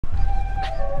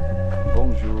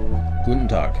Bonjour. Guten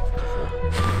Tag.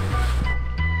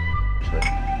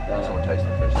 Someone taste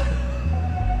it first.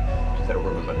 Just had a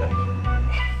word with my neck.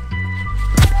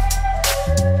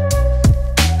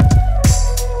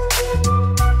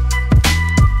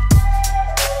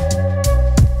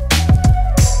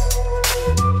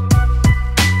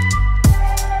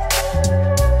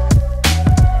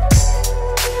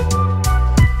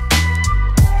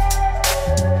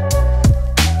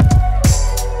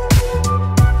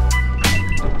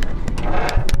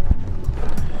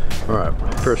 Alright,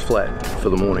 first flat for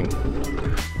the morning.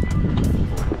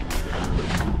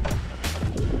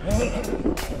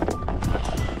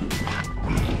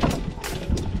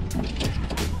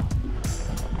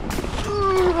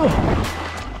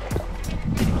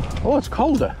 Oh, it's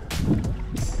colder.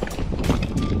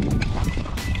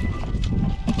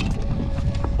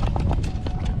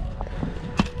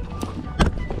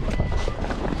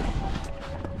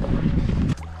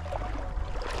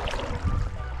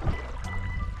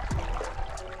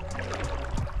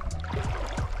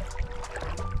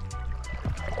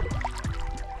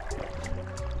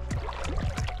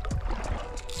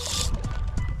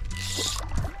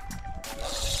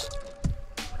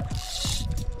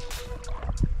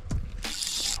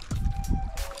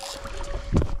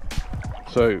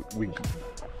 So we.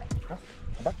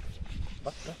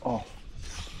 Oh,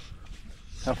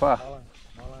 how far?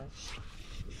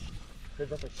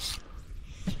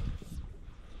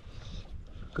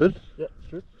 Good. Yeah,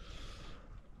 shoot.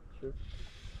 Shoot.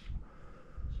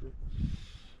 Shoot.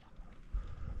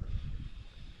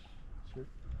 Shoot.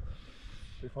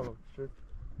 We follow. Shoot.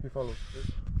 We follow. Shoot.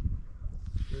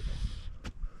 Shoot.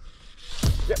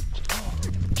 Yep.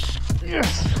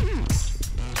 Yes.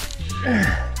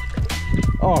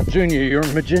 Oh, Junior, you're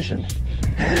a magician.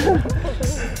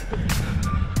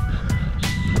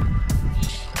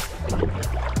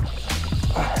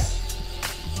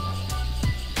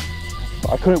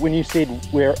 I couldn't, when you said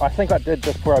where, I think I did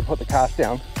just before I put the cast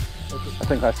down. Okay. I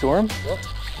think I saw him. Yep.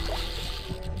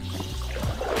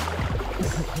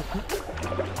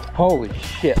 Holy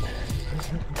shit.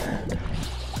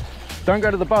 Don't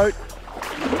go to the boat.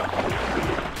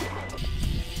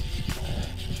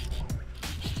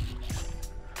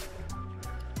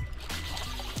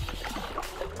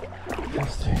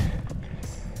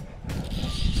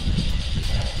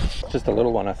 Just a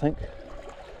little one, I think.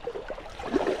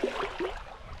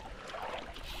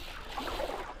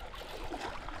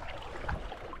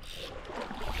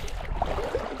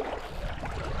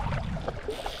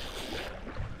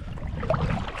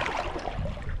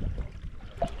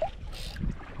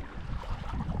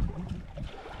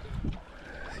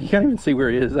 You can't even see where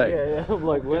he is, eh? Yeah, I'm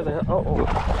like, where the hell? Oh,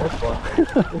 that's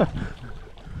fine.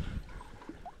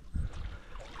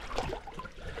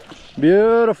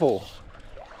 Beautiful.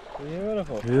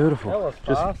 Beautiful. Beautiful. That was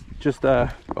fast. Just oh,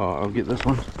 I'll get this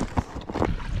one.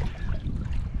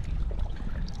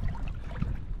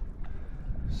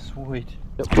 Sweet.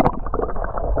 Yep.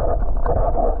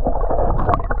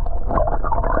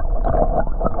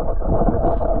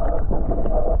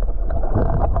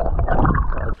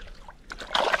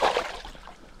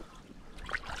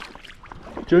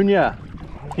 Junior,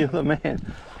 you're the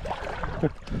man.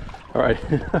 All right.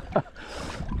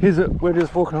 Here's it. We're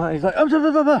just walking around. He's like,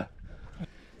 oh,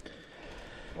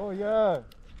 Oh yeah.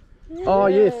 oh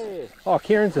yes. Oh,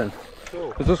 Kieran's in.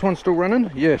 Cool. Is this one still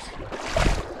running? Yes.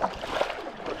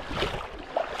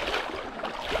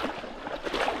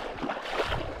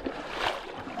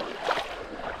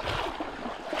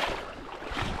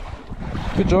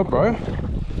 Good job, bro.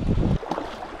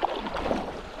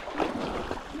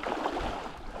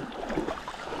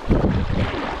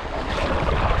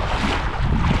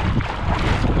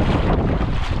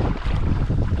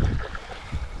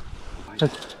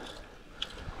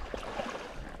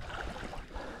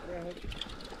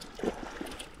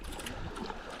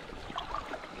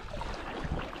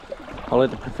 I'll let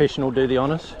the professional do the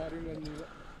honours.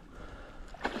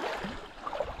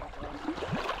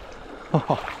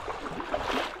 Oh,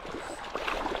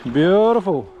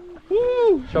 beautiful.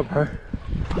 Woo. Job, bro.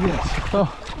 Yes. Oh.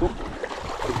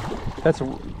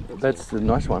 That's a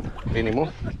nice one. Any more?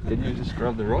 Didn't you just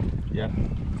grab the rod? Yeah.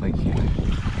 Thank you.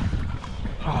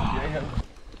 Oh. Yeah.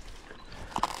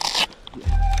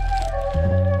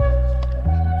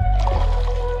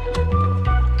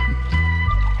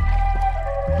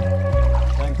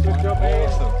 Good job,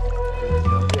 awesome.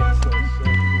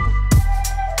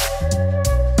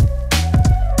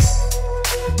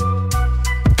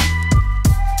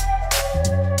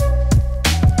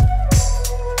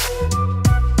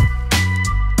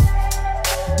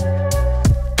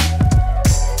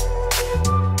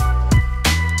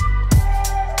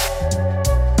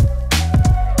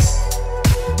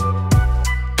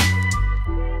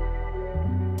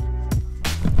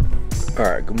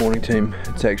 Morning team,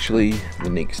 it's actually the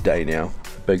next day now.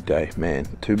 Big day, man,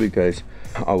 2 big days.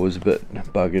 I was a bit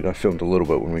buggered. I filmed a little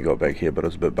bit when we got back here, but I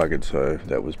was a bit buggered, so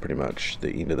that was pretty much the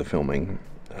end of the filming.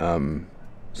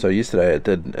 So yesterday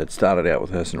it started out with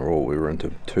hiss and raw. We were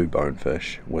into 2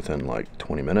 bonefish within like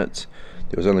 20 minutes.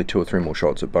 There was only 2 or 3 more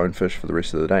shots at bonefish for the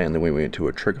rest of the day, and then we went to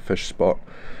a triggerfish spot.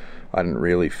 I didn't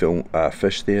really film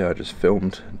fish there, I just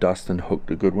filmed. Dustin hooked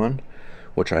a good one,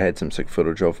 which I had some sick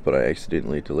footage of, but I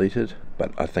accidentally deleted.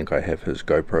 But I think I have his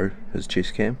GoPro, his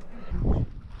chest cam.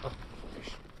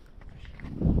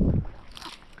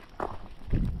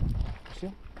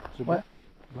 What?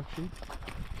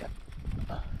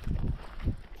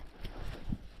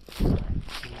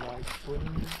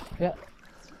 Yeah.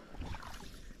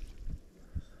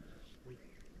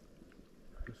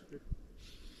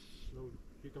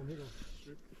 Hit on.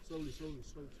 Slowly. Strip.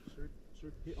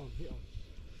 Hit on. Strip.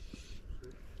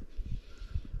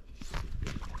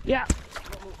 Yeah.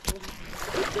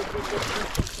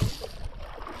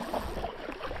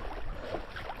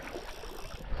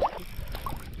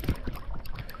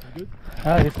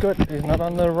 Good? He's good. He's not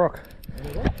on the rock.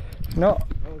 No.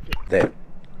 That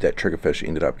triggerfish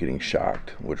ended up getting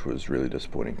sharked, which was really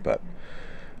disappointing, but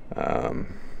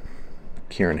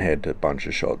Kieran had a bunch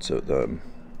of shots at them.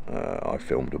 I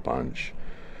filmed a bunch,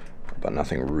 but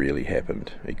nothing really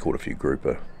happened. He caught a few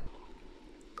grouper.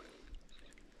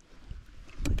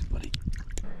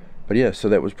 But yeah, so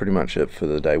that was pretty much it for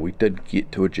the day. We did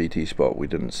get to a GT spot. We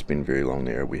didn't spend very long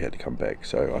there. We had to come back.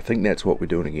 So I think that's what we're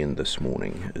doing again this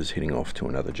morning, is heading off to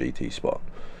another GT spot.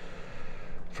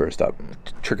 First up,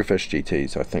 triggerfish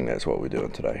GTs. I think that's what we're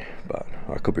doing today, but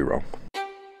I could be wrong.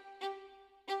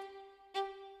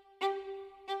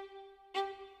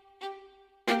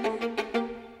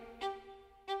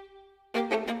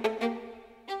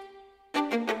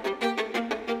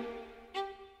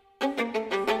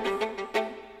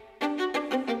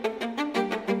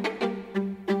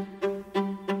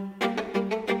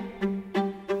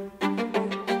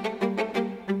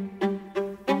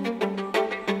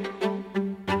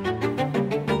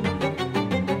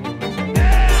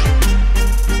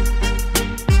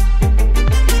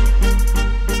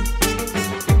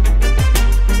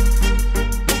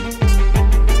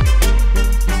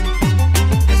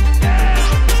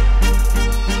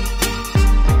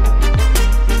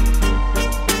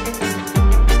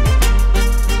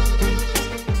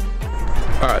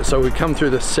 So we come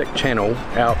through the sick channel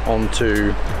out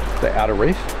onto the outer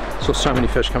reef. Saw so many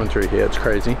fish coming through here, it's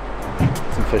crazy.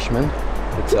 Some fishermen,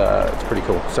 it's pretty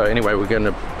cool. So anyway, we're going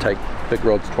to take big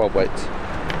rods 12 weights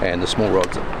and the small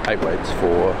rods 8 weights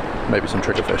for maybe some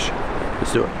triggerfish.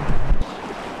 Let's do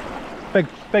it.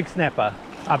 Big snapper,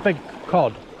 a big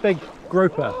cod, big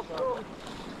grouper.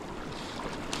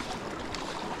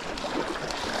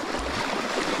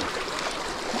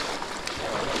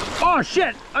 Oh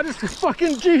shit! I just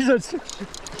fucking Jesus!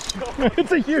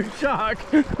 It's a huge shark!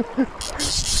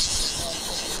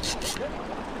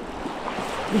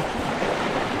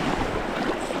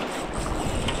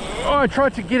 Oh, I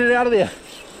tried to get it out of there.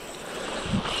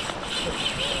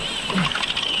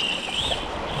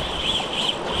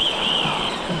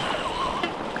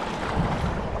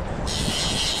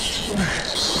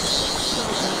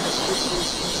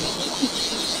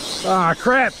 Ah,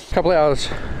 crap! Couple hours,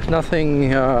 nothing.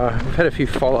 We've had a few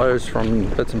follows from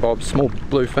bits and bobs, small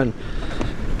bluefin.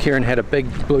 Kieran had a big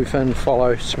bluefin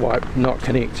follow, swipe, not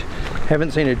connect.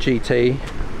 Haven't seen a GT.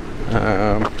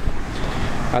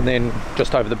 And then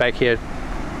just over the back here,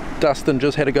 Dustin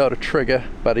just had to go to trigger,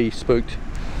 but he spooked.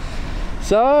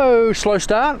 So, slow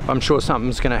start. I'm sure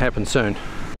something's gonna happen soon.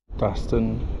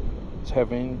 Dustin is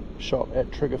having a shot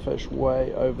at triggerfish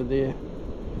way over there.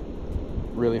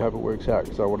 Really hope it works out,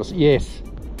 because I want to see. Yes!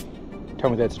 Tell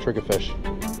me that's a triggerfish.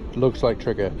 Looks like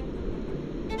trigger.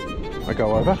 I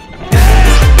go over.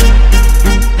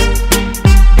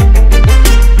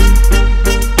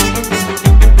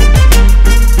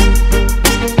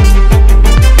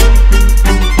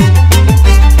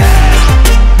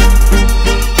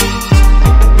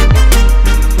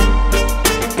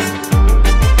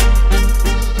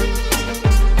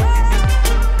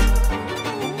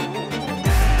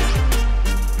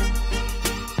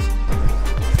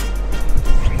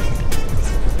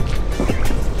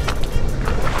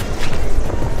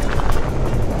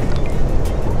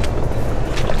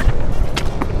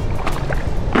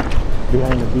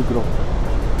 Behind the micro.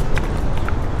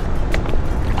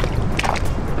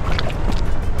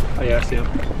 Oh yeah, I see him.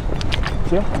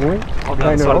 Yeah, really? On the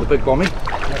other side of the big bommy.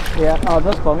 Yeah, oh,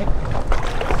 that's bommy.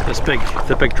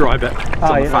 The big dry bit. It's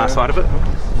on the far side of it.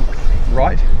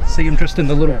 Right. See him just in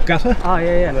the little gutter? Oh,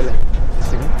 yeah.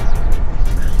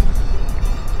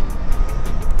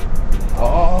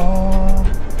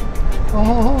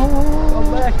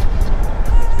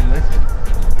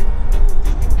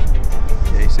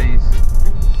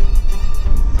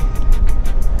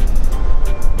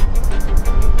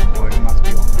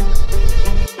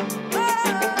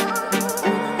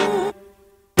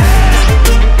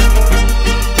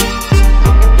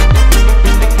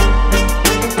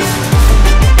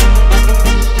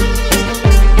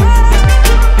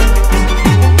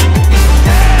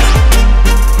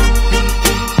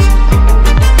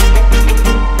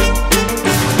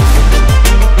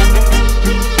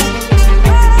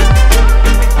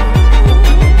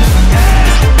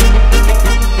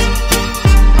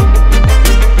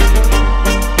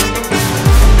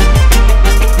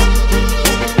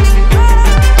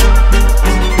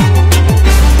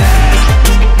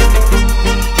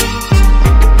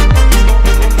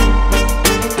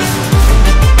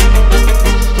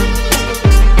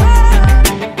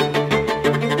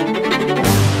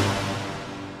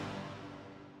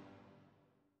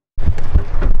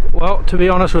 to be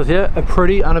honest with you, a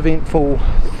pretty uneventful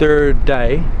third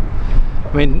day.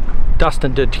 I mean,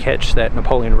 Dustin did catch that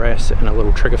Napoleon wrasse and a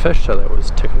little triggerfish, so that was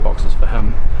ticking boxes for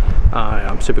him.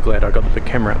 I'm super glad I got the big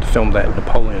camera out to film that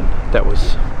Napoleon. That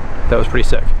was pretty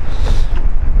sick.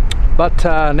 But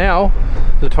now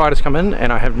the tide has come in,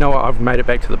 and I've made it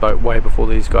back to the boat way before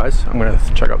these guys. I'm going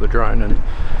to chuck up the drone and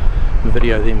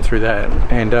video them through that,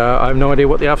 and I have no idea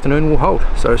what the afternoon will hold,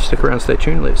 so stick around, stay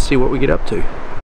tuned, let's see what we get up to.